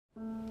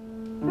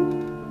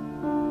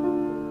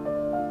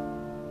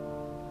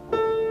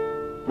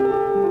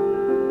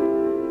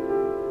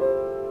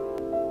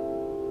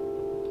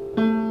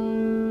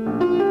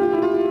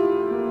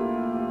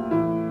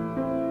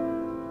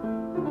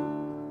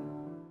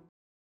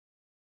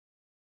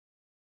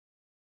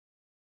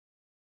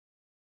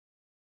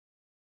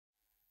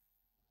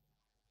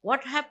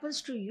What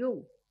happens to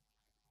you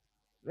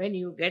when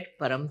you get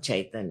Param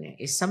Chaitanya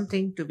is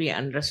something to be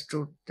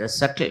understood, the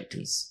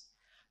subtleties.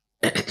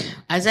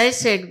 As I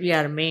said, we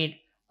are made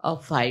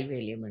of 5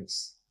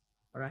 elements.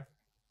 All right.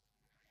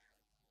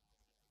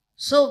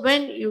 So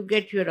when you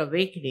get your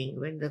awakening,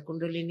 when the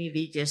Kundalini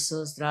reaches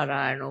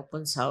Sahasrara and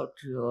opens out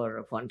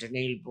your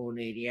fontanelle bone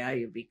area,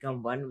 you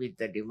become one with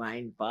the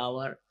divine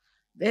power.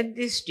 Then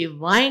this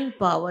divine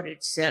power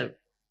itself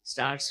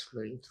starts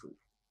flowing through.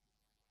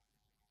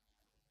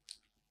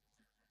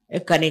 A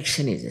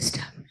connection is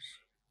established.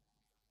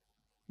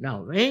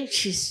 Now, when it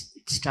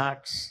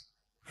starts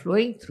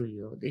flowing through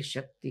you, this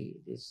Shakti,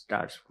 this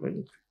starts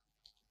flowing through.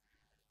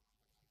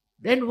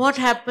 Then what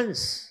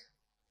happens?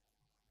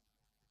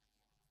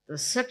 The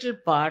subtle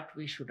part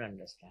we should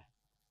understand.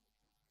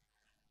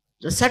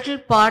 The subtle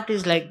part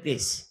is like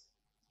this,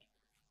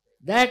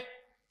 that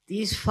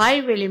these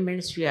 5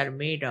 elements we are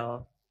made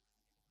of,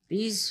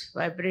 these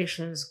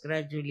vibrations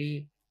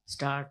gradually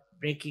start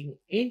breaking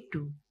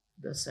into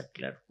the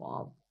subtler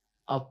form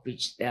of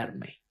which they are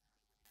made.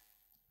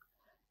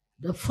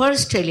 The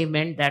first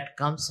element that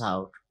comes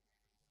out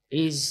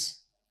is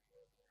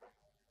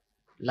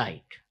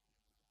light.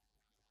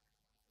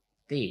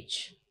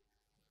 Tej,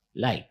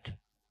 light,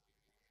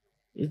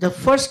 is the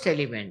first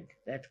element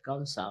that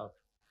comes out.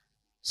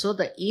 So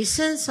the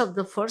essence of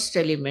the first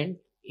element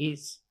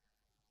is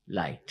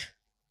light.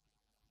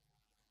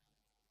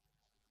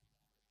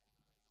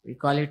 We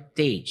call it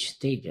Tej,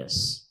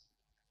 Tejas.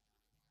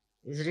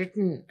 It's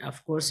written,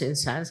 of course, in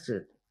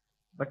Sanskrit,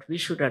 but we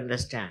should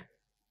understand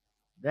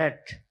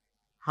that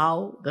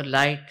how the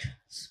light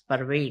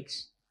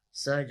pervades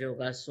Sahaja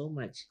Yoga so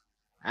much,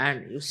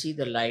 and you see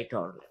the light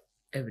all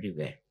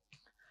everywhere.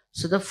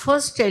 So the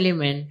first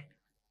element,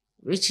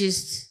 which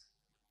is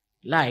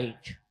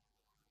light,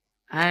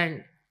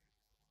 and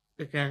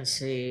you can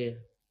say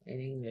in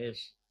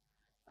English,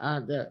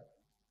 the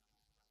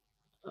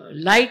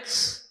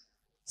light's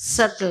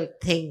subtle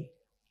thing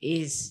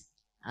is,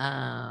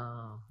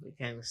 we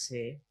can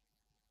say,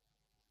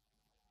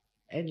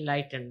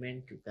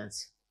 enlightenment, you can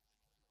say.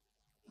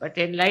 But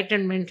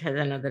enlightenment has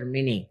another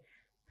meaning.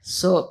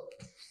 So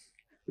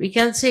we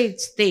can say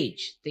it's Tej.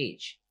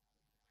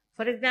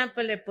 For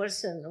example, a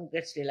person who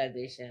gets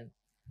realization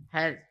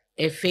has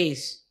a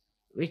face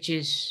which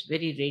is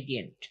very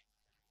radiant.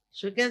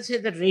 So we can say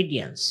the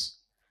radiance.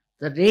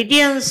 The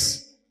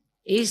radiance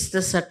is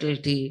the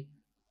subtlety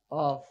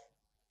of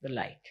the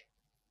light.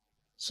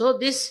 So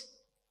this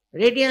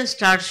radiance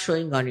starts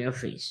showing on your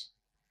face.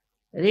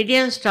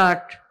 Radiance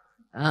starts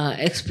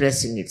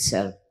expressing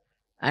itself.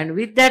 And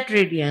with that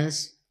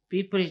radiance,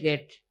 people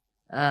get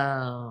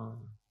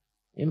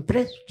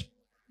impressed.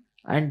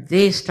 And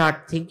they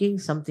start thinking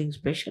something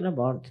special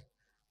about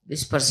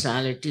this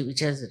personality which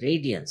has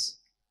radiance.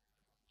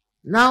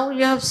 Now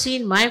you have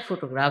seen my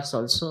photographs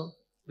also,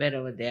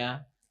 wherever they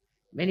are.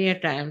 Many a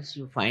times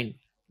you find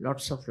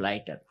lots of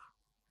light up.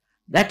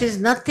 That is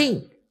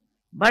nothing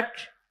but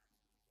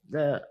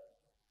the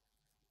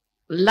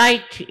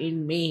light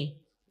in me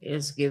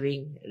is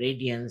giving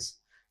radiance,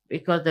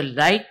 because the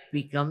light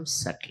becomes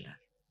subtler.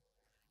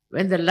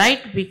 When the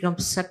light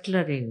becomes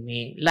subtler in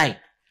me,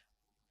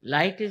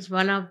 light is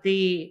one of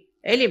the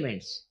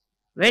elements.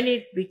 When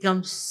it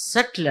becomes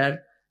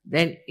subtler,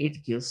 then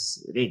it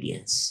gives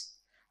radiance.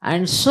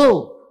 And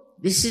so,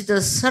 this is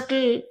the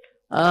subtle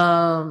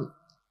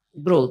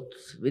growth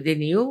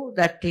within you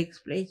that takes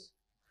place.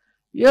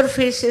 Your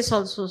faces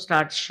also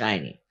start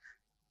shining.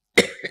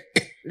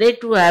 They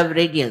too have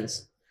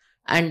radiance,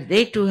 and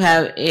they too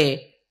have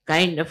a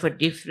kind of a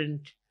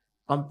different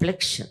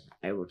complexion,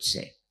 I would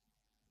say.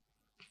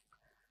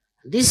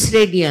 This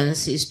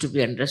radiance is to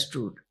be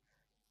understood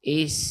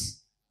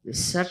is the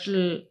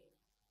subtle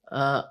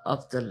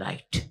of the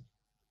light,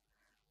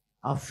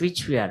 of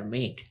which we are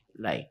made,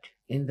 light,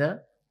 in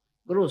the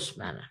gross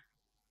manner.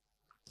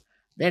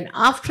 Then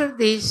after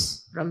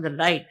this, from the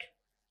light,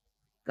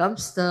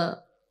 comes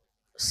the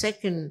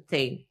second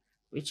thing,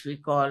 which we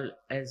call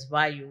as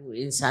Vayu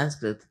in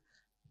Sanskrit,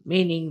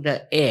 meaning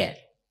the air.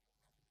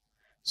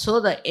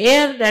 So the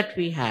air that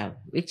we have,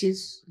 which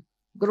is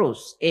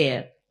gross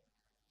air,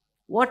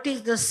 what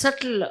is the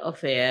subtle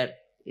of air?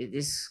 Is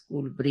this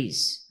cool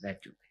breeze that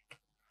you get.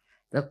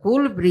 The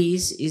cool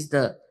breeze is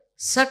the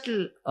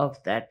subtle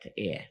of that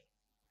air.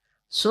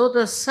 So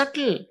the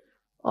subtle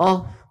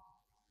of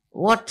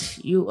what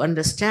you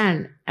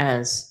understand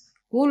as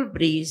cool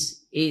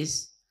breeze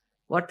is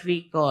what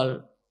we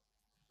call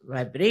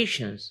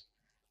vibrations.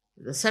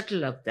 The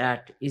subtle of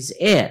that is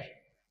air,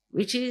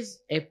 which is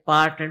a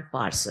part and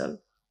parcel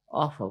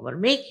of our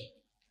making.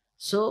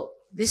 So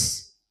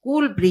this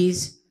cool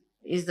breeze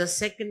is the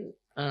second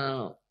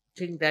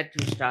thing that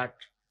you start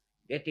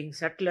getting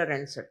subtler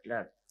and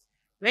subtler.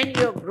 When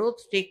your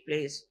growth takes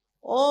place,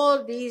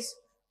 all these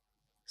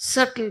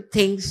subtle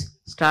things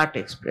start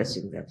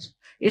expressing themselves.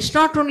 It's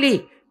not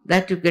only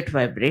that you get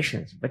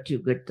vibrations, but you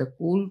get the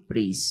cool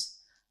breeze,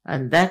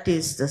 and that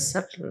is the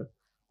subtle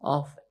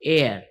of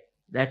air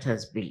that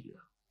has built you.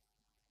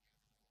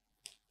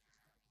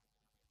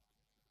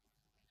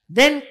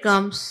 Then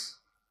comes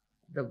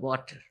the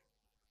water.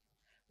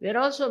 We are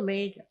also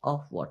made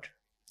of water.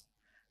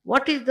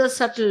 What is the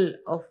subtle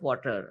of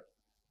water?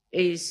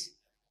 Is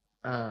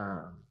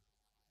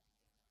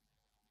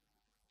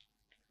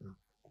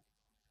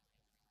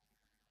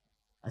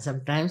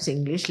sometimes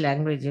English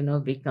language,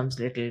 becomes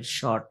little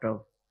short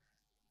of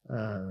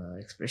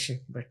expression,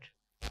 but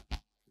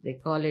they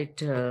call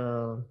it,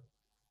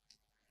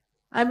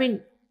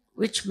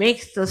 which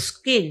makes the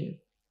skin,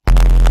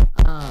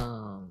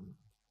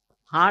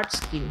 hard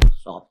skin,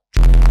 soft.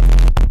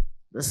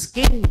 The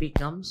skin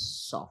becomes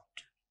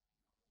soft.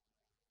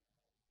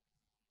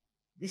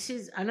 This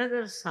is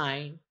another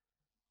sign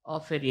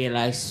of a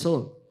realized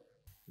soul.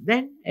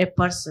 Then a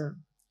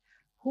person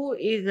who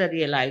is a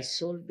realized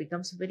soul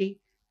becomes a very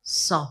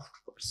soft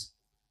person,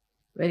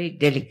 very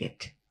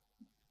delicate.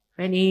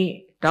 When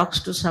he talks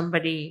to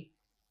somebody,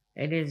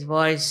 in his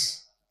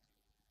voice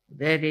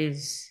there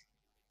is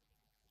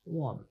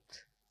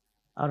warmth,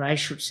 or I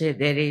should say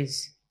there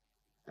is,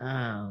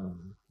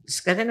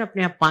 कहते हैं ना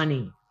अपने आप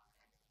पानी,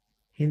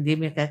 हिंदी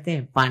में कहते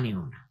हैं पानी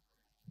होना.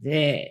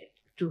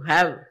 To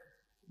have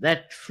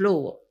that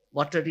flow,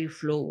 watery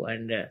flow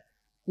and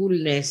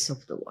coolness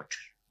of the water.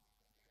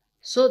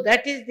 So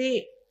that is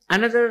the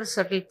another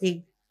subtle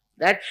thing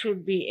that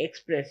should be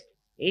expressed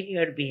in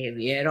your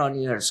behavior, on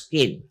your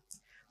skin,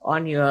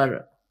 on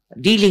your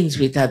dealings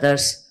with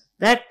others,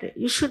 that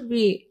you should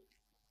be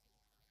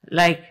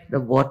like the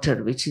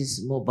water, which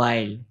is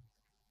mobile,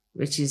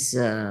 which is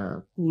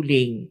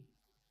cooling,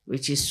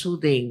 which is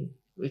soothing,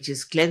 which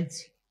is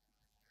cleansing.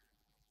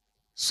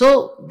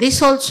 So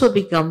this also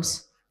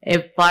becomes a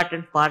part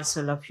and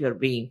parcel of your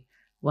being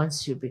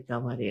once you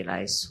become a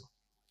realized soul.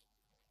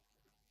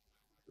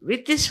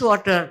 With this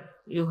water,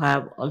 you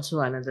have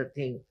also another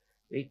thing.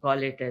 We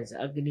call it as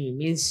Agni,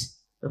 means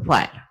the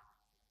fire.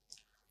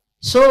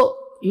 So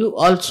you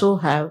also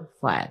have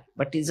fire,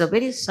 but it's a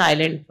very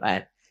silent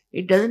fire.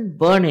 It doesn't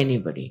burn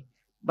anybody,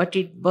 but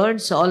it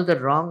burns all the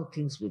wrong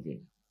things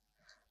within.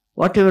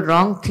 Whatever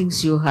wrong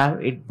things you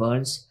have, it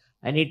burns,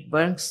 and it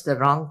burns the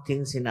wrong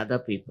things in other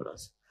people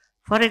also.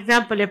 For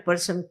example, a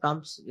person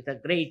comes with a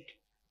great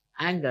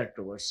anger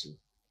towards you.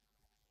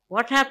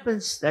 What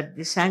happens that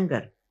this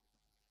anger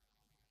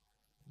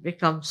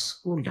becomes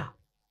cooled down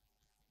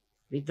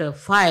with the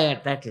fire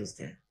that is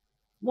there.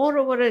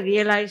 Moreover, a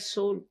realized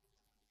soul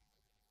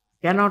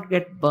cannot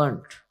get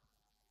burnt.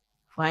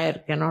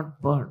 Fire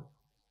cannot burn.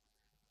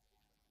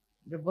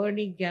 The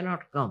burning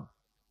cannot come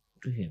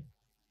to him.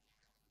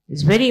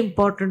 It's very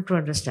important to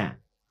understand.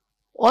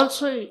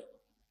 Also,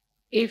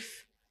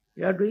 if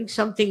you are doing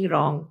something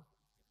wrong,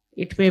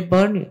 it may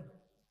burn you.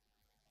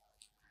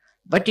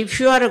 But if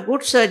you are a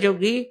good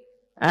Sahajogi,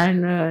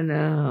 and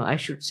I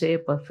should say a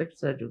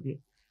perfect Sahajogi,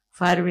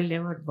 fire will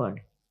never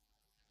burn.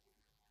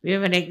 We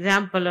have an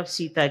example of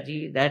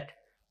Sitaji that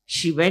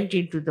she went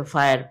into the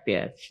fire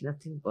pit,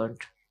 nothing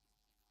burnt.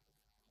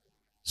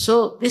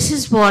 So this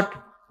is what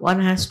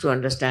one has to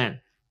understand,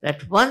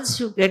 that once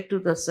you get to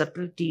the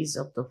subtleties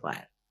of the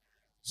fire,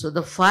 so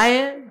the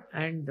fire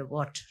and the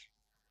water,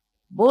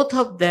 both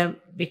of them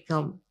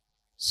become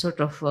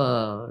sort of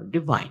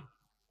divine.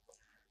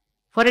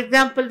 For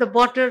example, the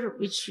water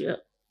which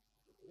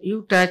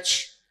you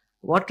touch,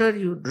 water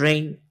you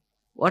drink,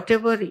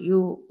 whatever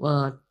you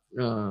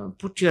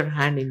put your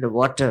hand in the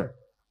water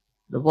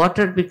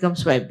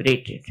becomes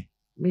vibrated.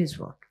 Means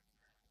what?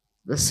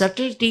 The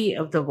subtlety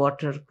of the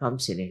water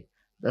comes in it.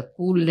 The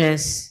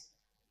coolness,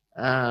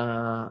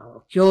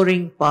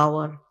 curing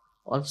power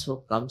also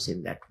comes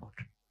in that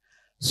water.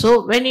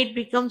 So when it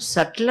becomes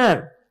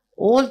subtler,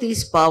 all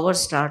these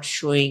powers start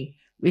showing,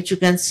 which you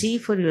can see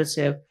for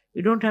yourself.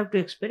 You don't have to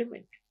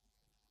experiment.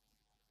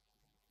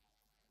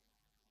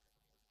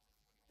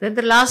 Then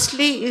the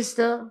lastly is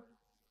the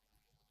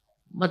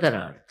Mother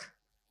Earth.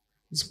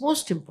 It's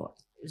most important,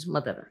 is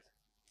Mother Earth.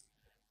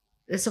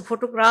 There's a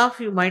photograph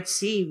you might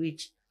see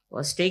which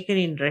was taken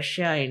in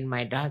Russia in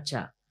my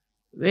dacha,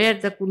 where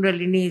the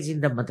Kundalini is in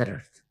the Mother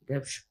Earth. They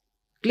have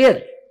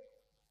clearly.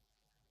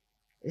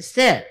 It's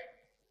there.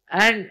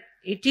 And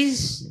it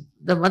is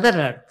the Mother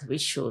Earth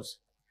which shows.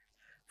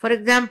 For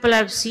example,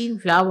 I've seen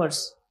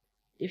flowers.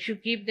 If you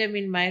keep them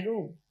in my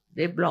room,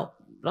 they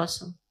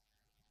blossom.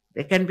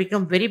 They can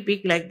become very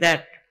big like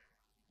that.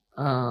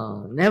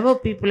 Never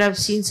people have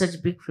seen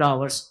such big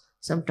flowers.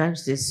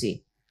 Sometimes they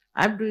say,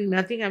 I'm doing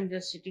nothing, I'm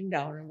just sitting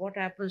down. And what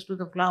happens to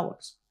the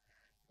flowers?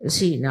 You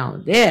see, now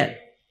there,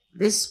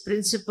 this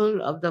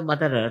principle of the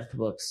Mother Earth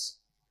works.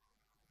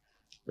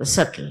 The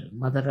subtle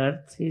Mother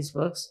Earth, his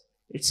works,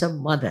 it's a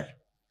mother.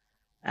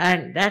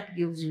 And that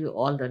gives you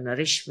all the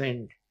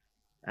nourishment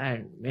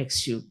and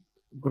makes you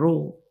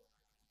grow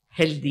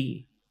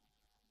healthy.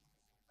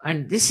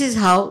 And this is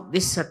how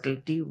this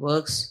subtlety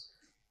works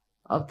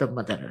of the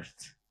Mother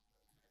Earth.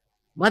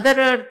 Mother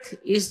Earth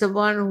is the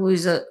one who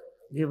is a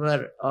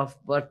giver of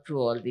birth to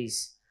all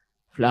these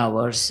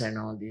flowers and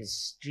all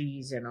these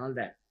trees and all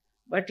that.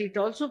 But it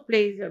also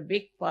plays a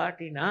big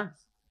part in us.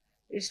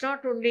 It's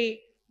not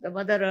only the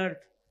Mother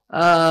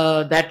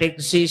Earth that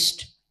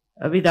exists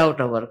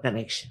without our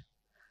connection.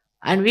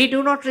 And we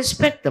do not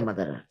respect the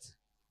Mother Earth.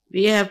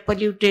 We have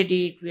polluted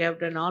it, we have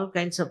done all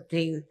kinds of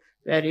things,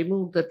 we have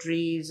removed the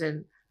trees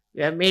and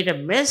we have made a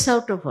mess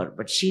out of her,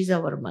 but she's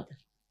our mother.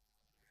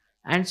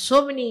 And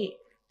so many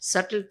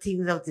subtle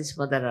things of this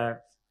Mother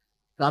Earth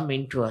come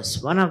into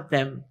us. One of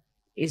them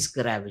is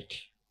gravity.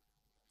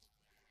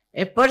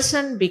 A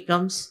person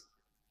becomes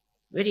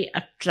very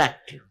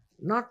attractive,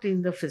 not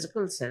in the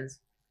physical sense,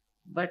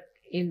 but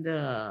in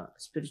the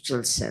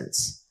spiritual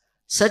sense.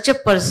 Such a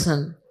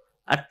person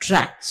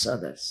attracts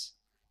others.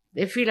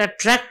 They feel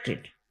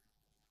attracted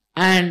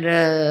and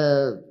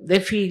they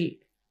feel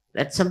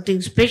that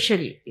something special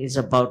is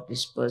about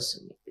this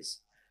person.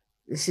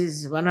 This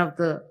is one of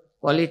the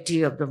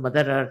quality of the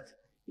Mother Earth.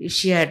 If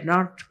she had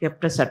not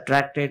kept us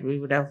attracted, we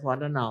would have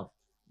fallen off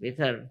with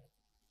her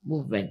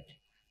movement.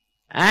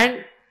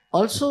 And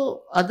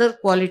also other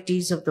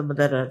qualities of the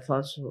Mother Earth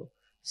also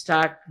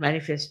start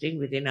manifesting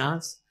within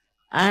us,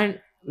 and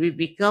we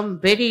become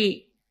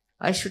very,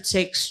 I should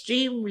say,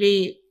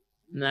 extremely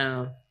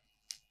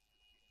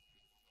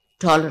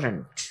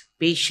tolerant,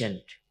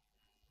 patient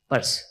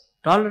person.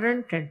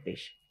 Tolerant and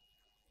patient.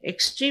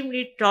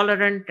 Extremely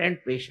tolerant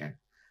and patient.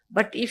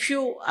 But if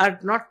you are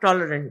not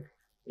tolerant,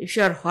 if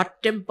you are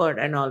hot-tempered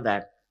and all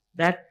that,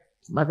 that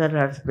Mother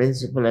Earth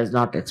principle has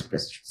not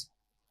expressed itself.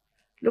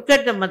 Look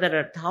at the Mother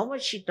Earth, how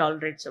much she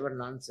tolerates our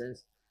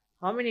nonsense,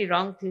 how many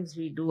wrong things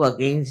we do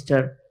against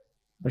her,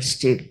 but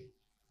still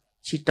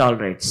she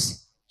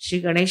tolerates.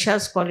 Sri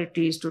Ganesha's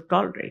quality is to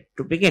tolerate,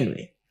 to begin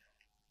with.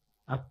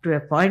 Up to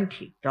a point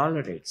he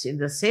tolerates. In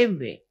the same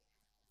way,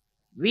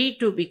 we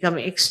too become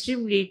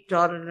extremely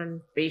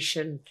tolerant,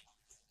 patient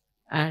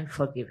and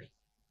forgiving.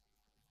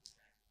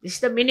 This is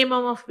the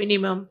minimum of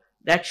minimum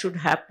that should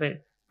happen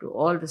to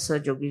all the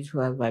Sahaja-yogis who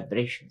have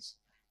vibrations.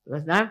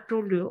 Because now I've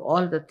told you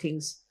all the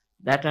things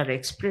that are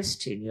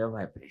expressed in your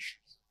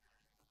vibrations.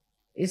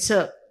 It's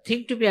a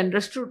thing to be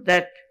understood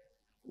that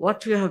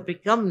what we have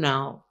become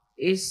now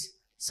is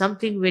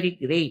something very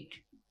great.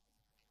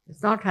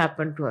 It's not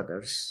happened to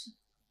others.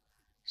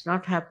 It's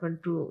not happened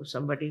to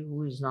somebody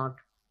who is not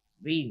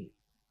been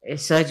a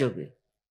Sahaja-yogi.